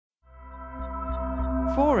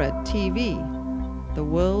FORA.tv. The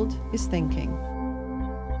world is thinking.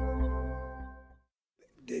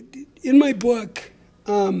 In my book,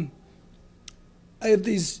 I have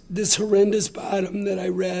this horrendous bottom that I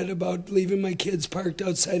read about leaving my kids parked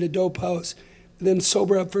outside a dope house, then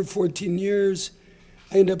sober up for 14 years.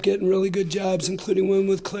 I end up getting really good jobs, including one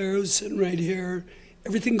with Claire, who's sitting right here.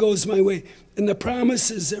 Everything goes my way. And the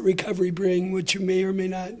promises that recovery bring, which you may or may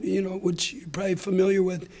not, which you're probably familiar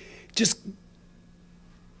with, just,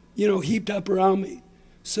 heaped up around me.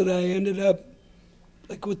 So that I ended up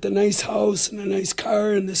like with a nice house and a nice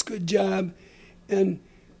car and this good job. And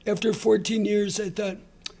after 14 years, I thought,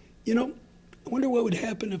 I wonder what would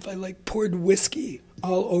happen if I poured whiskey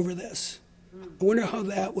all over this. I wonder how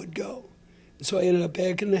that would go. And so I ended up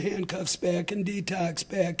back in the handcuffs, back in detox,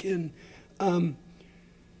 back in.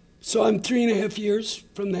 So I'm 3.5 years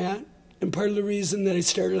from that. And part of the reason that I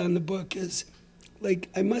started on the book is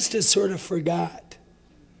I must have sort of forgot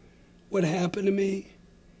what happened to me.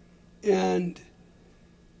 And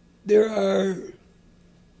there are,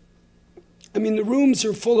 the rooms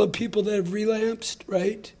are full of people that have relapsed,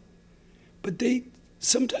 right? But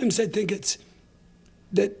sometimes I think it's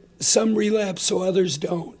that some relapse so others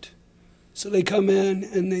don't. So they come in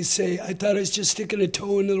and they say, I thought I was just sticking a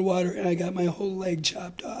toe into the water and I got my whole leg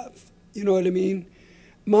chopped off. You know what I mean?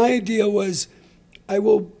 My idea was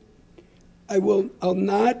I'll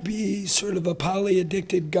not be sort of a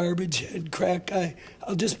poly-addicted garbage head crack guy.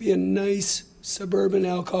 I'll just be a nice suburban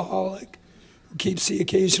alcoholic who keeps the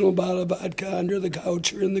occasional bottle of vodka under the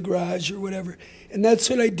couch or in the garage or whatever. And that's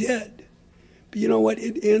what I did. But you know what?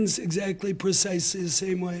 It ends exactly precisely the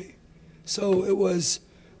same way. So it was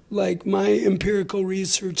my empirical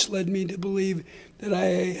research led me to believe that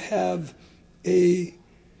I have a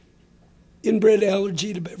inbred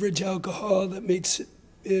allergy to beverage alcohol that makes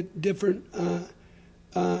it different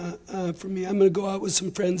for me. I'm going to go out with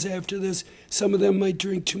some friends after this. Some of them might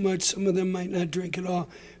drink too much. Some of them might not drink at all.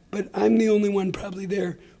 But I'm the only one probably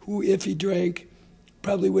there who, if he drank,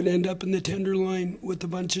 probably would end up in the Tenderloin with a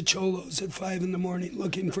bunch of cholos at 5 in the morning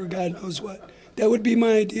looking for God knows what. That would be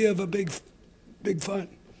my idea of a big fun.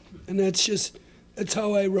 And that's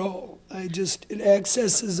how I roll. It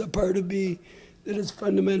accesses a part of me that is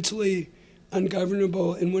fundamentally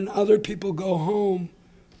ungovernable. And when other people go home,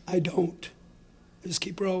 I don't. I just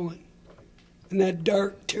keep rolling. And that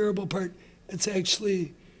dark, terrible part, it's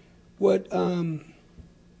actually what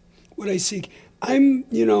I seek. I'm,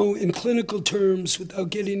 in clinical terms, without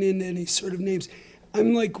getting into any sort of names,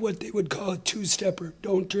 I'm like what they would call a two-stepper.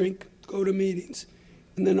 Don't drink, go to meetings.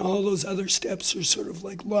 And then all those other steps are sort of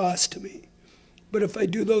lost to me. But if I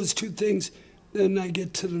do those two things, then I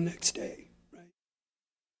get to the next day.